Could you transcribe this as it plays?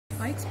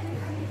I explain?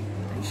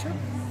 Are you sure?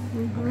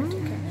 Alright,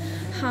 okay.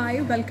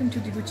 Hi, welcome to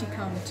the Gucci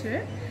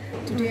counter.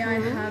 Today I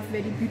have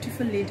very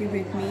beautiful lady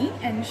with me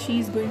and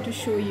she's going to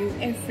show you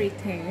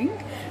everything.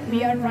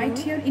 We are right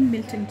here in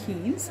Milton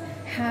Keynes,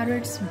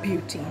 Harrods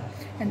Beauty,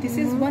 and this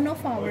is one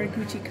of our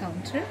Gucci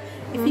counter.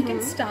 If we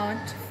can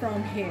start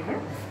from here,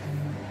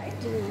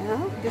 right?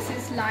 This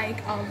is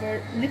like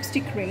our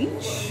lipstick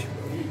range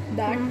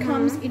that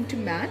comes into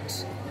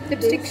matte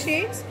lipstick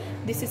shades.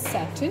 This is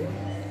satin.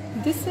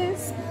 This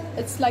is,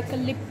 it's like a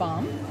lip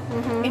balm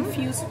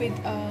infused with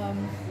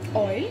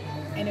oil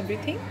and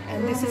everything,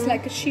 and this is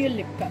like a sheer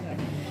lip color.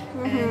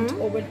 And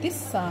over this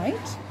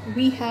side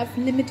we have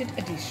limited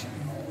edition.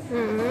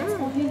 It's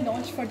only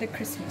launched for the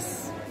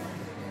Christmas,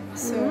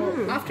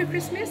 so after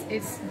Christmas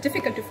it's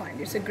difficult to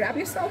find it, so grab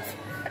yourself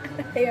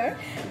here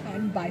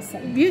and buy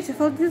some.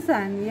 Beautiful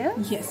design, yeah?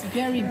 Yes,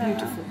 very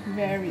beautiful,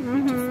 very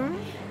beautiful.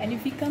 And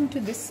if we come to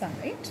this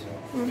side,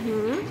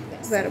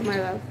 Where, my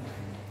love?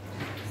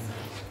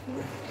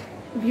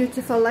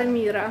 Beautiful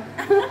Amira.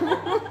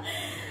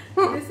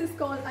 this is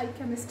called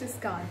Alchemist's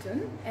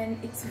Garden and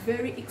it's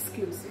very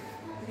exclusive.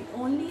 We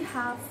only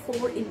have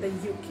 4 in the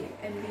UK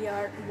and we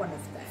are one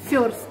of them.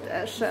 First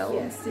shell.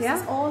 Yes, this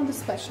is all the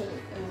special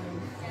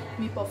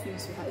me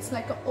perfumes we have. It's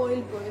like an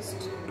oil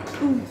burst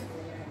oud.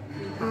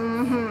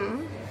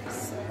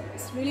 So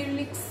it's really,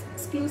 really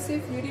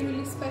exclusive, really,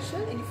 really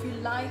special. And if you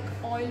like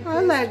oil burst,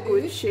 I like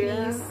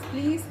Gucci.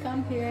 Please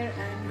come here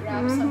and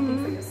grab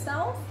something for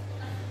yourself.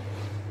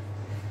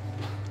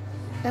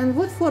 And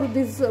what for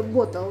these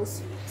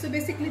bottles? So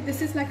basically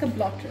this is like a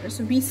blotter.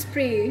 So we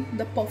spray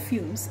the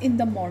perfumes in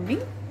the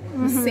morning,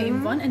 the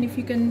same one, and if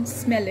you can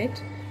smell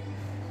it.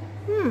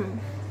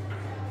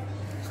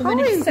 So when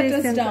it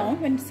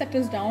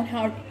settles down,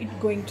 how it's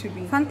going to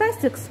be.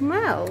 Fantastic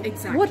smell.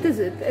 Exactly. What is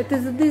it? It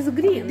is this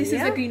green. This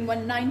is the green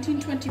one,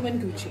 1921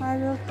 Gucci. I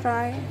will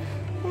try.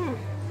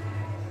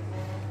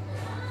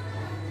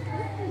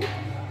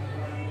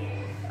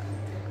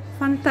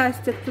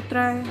 Fantastic to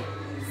try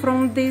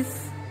from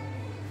this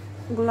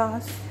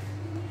glass.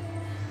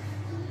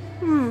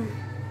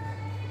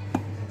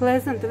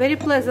 Pleasant, very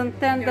pleasant,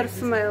 tender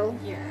smell.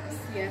 Yes,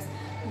 yes.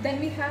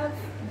 Then we have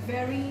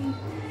very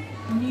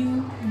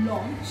new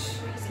launch.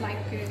 It's like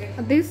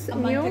this a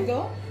new month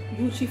ago,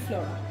 Gucci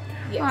Flora.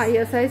 Yes. Ah,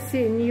 yes, I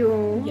see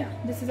new. Yeah,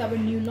 this is our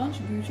new launch,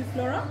 Gucci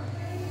Flora.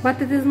 But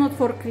it is not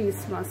for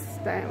Christmas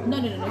time. No.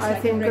 It's I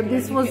like think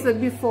this was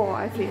before.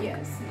 I think.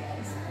 Yes,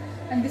 yes.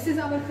 And this is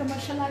our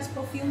commercialized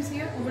perfumes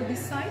here over this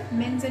side,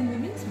 men's and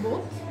women's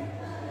both.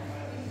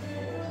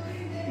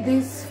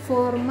 This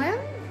for men?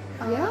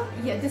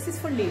 Yeah, this is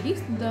for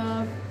ladies.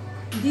 The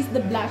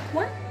black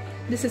one,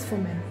 this is for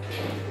men,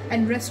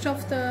 and rest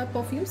of the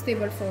perfumes they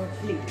were for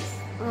ladies.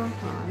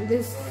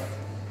 This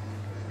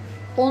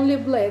only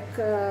black.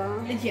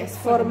 Yes,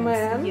 for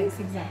men. Yes,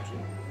 exactly.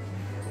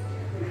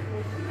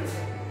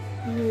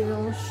 We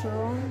will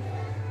show.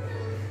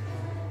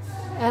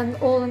 And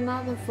all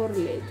another for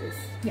ladies.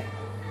 Yeah.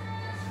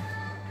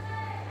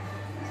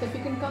 So if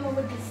you can come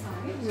over this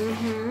side.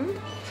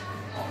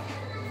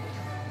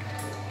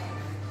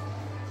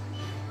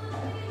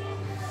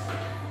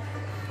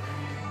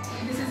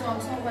 This is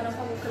also one of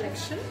our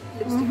collection,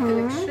 lipstick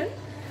collection.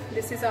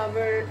 This is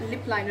our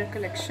lip liner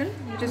collection,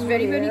 which is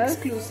very, very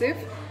exclusive.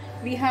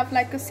 We have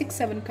like a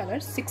 6-7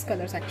 colors, 6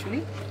 colors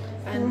actually,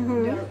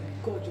 and they're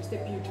gorgeous,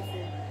 they're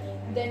beautiful.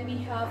 Then we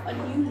have a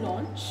new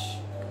launch.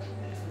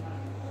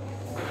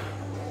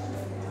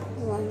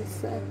 1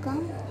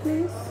 second,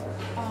 please.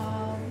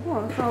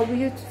 Oh, how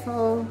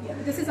beautiful! Yeah,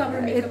 this is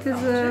our makeup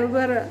counter. It is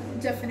where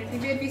definitely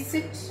where we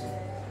sit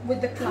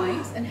with the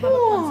clients and have a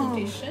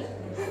consultation,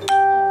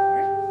 or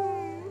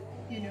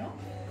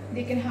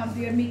they can have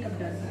their makeup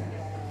done here.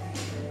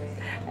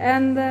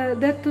 And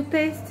that to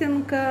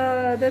tasting,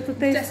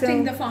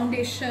 testing the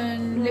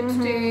foundation,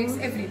 lipsticks,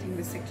 everything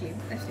basically.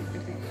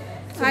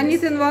 So I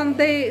need in one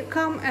day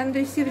come and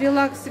receive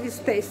relax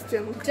with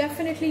tasting.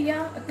 Definitely,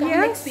 yeah. Come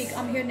next week.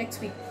 I'm here next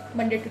week,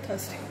 Monday to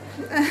Thursday.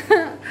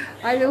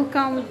 I will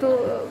come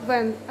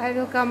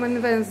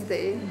on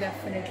Wednesday.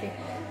 Definitely.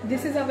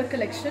 This is our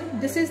collection.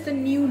 This is the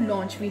new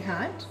launch we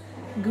had.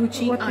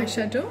 Gucci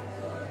eyeshadow.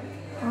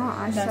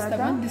 Eyeshadow. That's the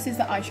one. This is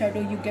the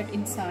eyeshadow you get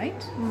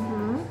inside,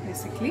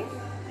 basically.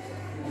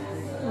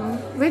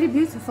 Very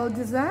beautiful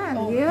design.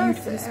 Oh,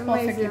 yes, beautiful. It's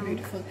perfectly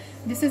beautiful.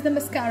 This is the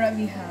mascara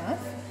we have,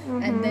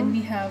 and then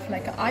we have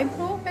like a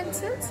eyebrow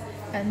pencils,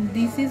 and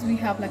this is we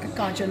have like a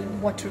kajal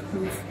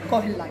waterproof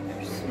coil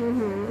liners.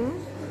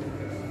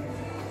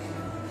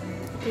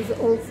 It is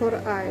all for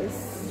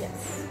eyes.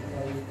 Yes.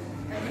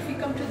 And if you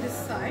come to this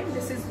side,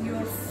 this is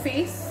your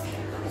face.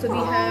 So we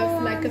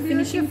have like a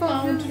finishing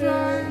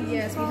powder.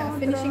 Yes, we have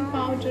finishing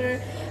powder.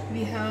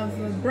 We have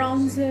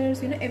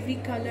bronzers, every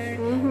color.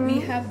 We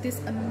have this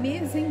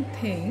amazing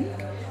thing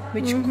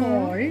which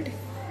called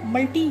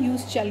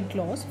multi-use gel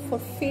gloss for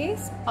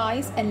face,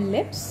 eyes and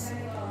lips.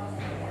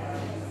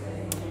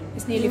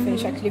 It's nearly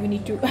finished actually, we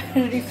need to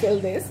refill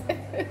this.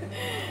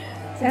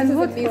 And this is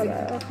what amazing.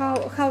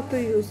 how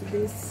to use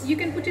this? You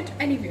can put it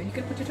anywhere. You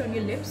can put it on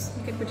your lips,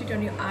 you can put it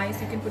on your eyes,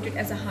 you can put it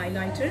as a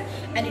highlighter,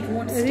 and it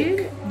won't stick.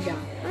 Really?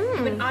 Yeah.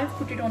 Even I've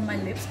put it on my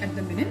lips at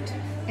the minute,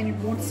 and it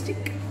won't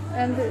stick.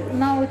 And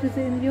now it is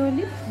in your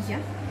lips?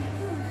 Yeah.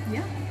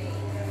 Yeah.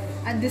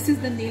 And this is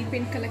the nail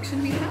paint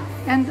collection we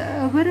have. And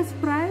where is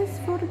price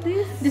for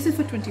this? This is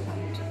for £20.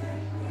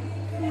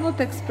 Not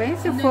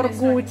expensive No, for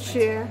it's not Gucci.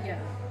 expensive. Yeah.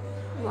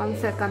 1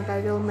 second, I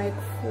will make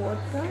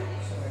photo.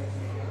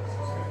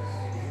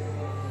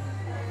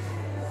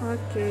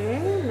 Okay,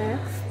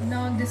 next.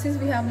 Now this is,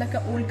 we have like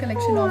an old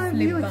collection Oh, of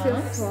lip balms.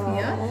 beautiful.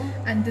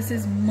 Yeah. And this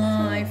is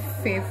my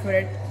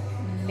favorite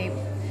nail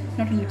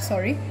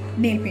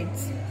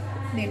paints.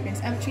 Nail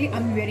paints. Actually,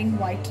 I'm wearing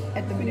white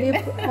at the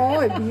minute.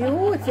 Oh,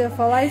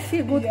 beautiful. I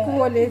see good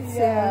quality.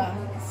 Yeah.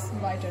 It's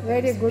white at the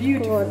Very minute. good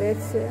Beautiful.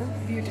 quality.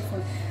 Beautiful.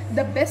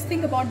 The best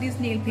thing about these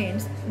nail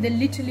paints, they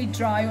literally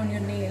dry on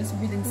your nails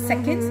within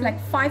seconds, like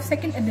 5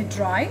 seconds, and they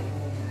dry.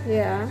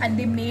 Yeah. And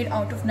they're made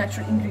out of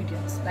natural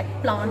ingredients, like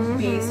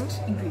plant-based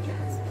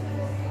ingredients.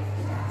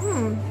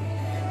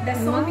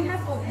 That's all we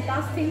have. Oh,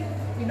 last thing,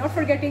 we're not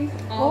forgetting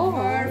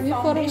our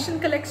foundation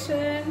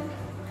collection.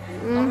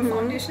 Our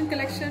foundation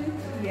collection.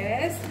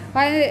 Yes.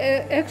 I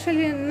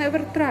actually never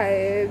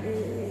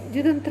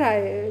didn't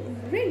try.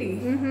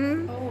 Really?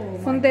 Oh.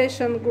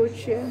 Foundation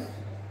Gucci.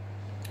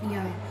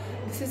 Yeah.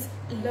 This is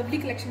a lovely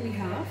collection we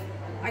have.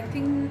 I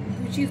think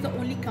Gucci is the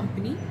only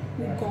company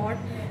who got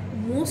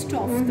most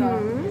of the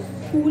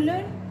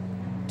cooler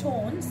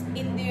tones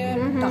in their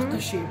darker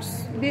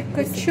shades. Big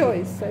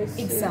choice, I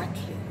see.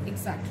 Exactly.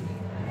 Exactly.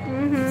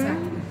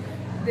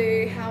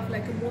 They have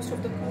like most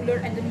of the cooler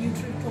and the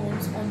neutral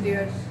tones on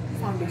their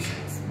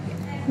foundations.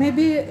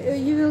 Maybe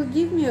you will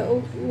give me a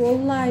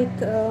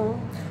light,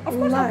 Of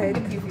course, I will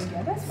give you.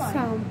 Yeah, that's fine.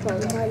 sample,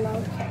 my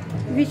love,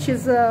 which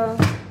is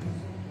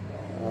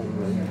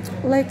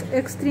like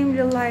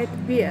extremely light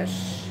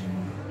beige.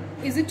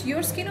 Is it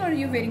your skin or are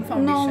you wearing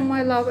foundation? No,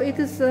 my love, it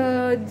is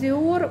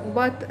Dior,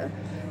 but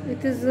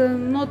it is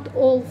not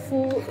all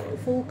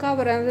full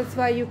cover, and that's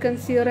why you can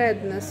see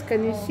redness.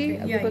 Can you see?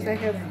 Okay. Yeah, because I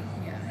have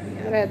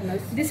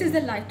redness. This is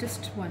the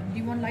lightest one. Do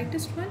you want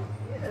lightest one?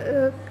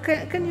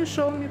 Can you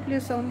show me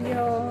please on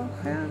your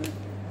hand?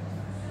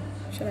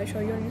 Shall I show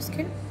you on your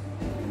skin?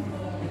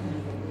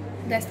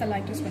 That's the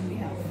lightest one we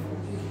have.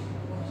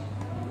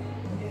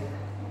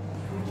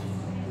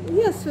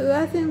 Yes,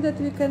 I think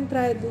that we can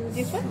try this.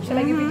 This one? Shall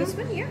I give you this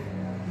one? Yeah.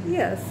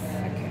 Yes.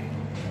 Okay.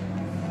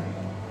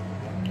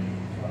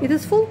 It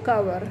is full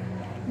cover.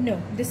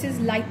 No, this is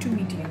light to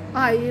medium.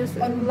 Yes.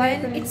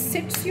 When it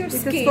sits your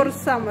skin. It is for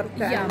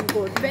summertime. Yeah.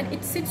 Good. When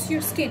it sits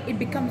your skin, it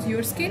becomes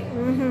your skin.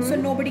 So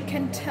nobody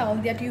can tell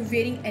that you're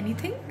wearing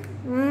anything.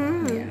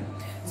 Yeah.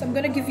 So I'm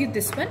gonna give you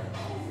this one.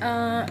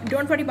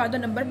 Don't worry about the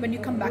number. When you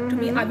come back to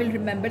me, I will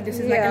remember. This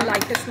is like the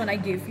lightest one I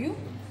gave you.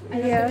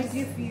 And I'm gonna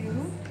give you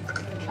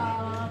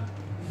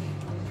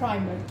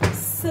primer,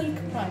 silk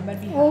primer.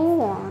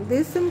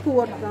 This is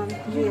important.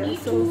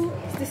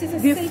 This is a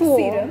silk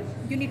serum.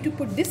 You need to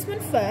put this one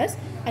first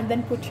and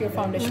then put your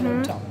foundation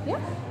on top. Yeah.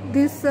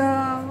 This. You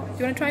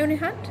wanna try on your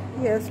hand?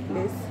 Yes,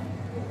 please.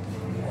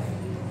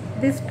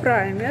 This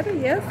primer,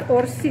 yes,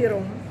 or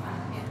serum.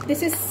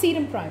 This is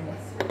serum primer.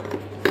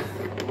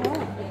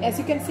 As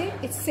you can see,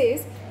 it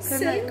says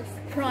silk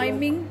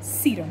priming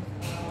serum.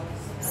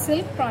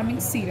 Silk priming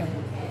serum.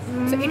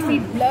 So it will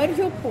blur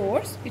your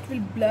pores, it will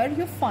blur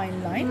your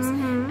fine lines,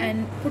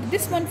 and put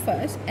this one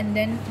first and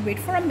then wait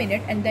for a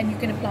minute and then you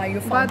can apply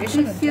your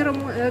foundation. But this serum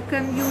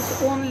can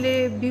use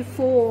only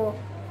before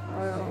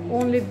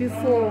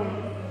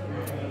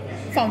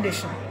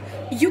foundation.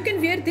 You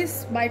can wear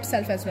this by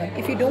itself as well.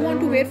 If you don't want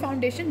to wear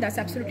foundation, that's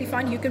absolutely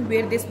fine. You can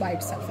wear this by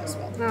itself as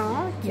well.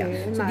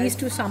 Okay, So these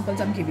two samples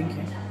I'm giving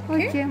you.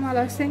 Okay, my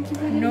love, thank you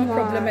very much. No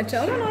problem at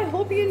all. And I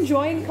hope you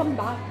enjoy and come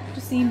back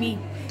to see me.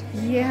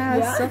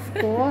 Yes, of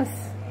course.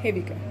 Here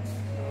we go.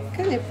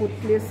 Can I put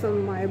please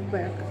on my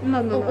back?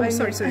 No,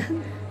 sorry.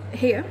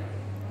 Here?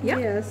 Yeah?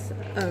 Yes.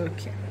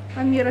 Okay.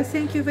 Amira,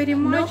 thank you very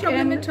much. No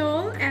problem at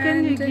all. And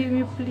can you give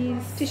me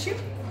please tissue?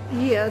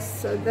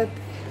 Yes, that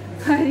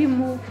I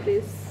remove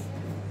please.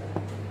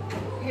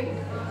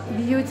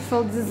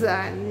 Beautiful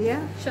design,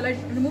 yeah? Shall I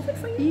remove it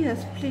for you?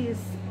 Yes, please.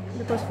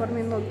 Because for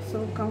me not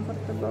so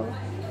comfortable.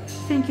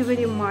 Thank you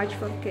very much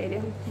for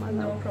caring, my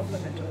love. No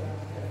problem at all.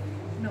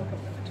 No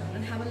problem at all.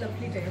 And have a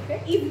lovely day,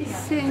 okay? Evening.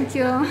 Thank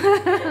you.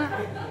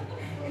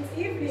 It's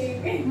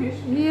evening.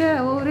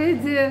 Yeah,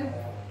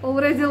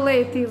 already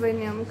late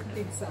evening.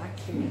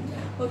 Exactly.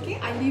 Okay,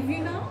 I leave you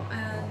now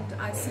and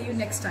I'll see you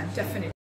next time, definitely.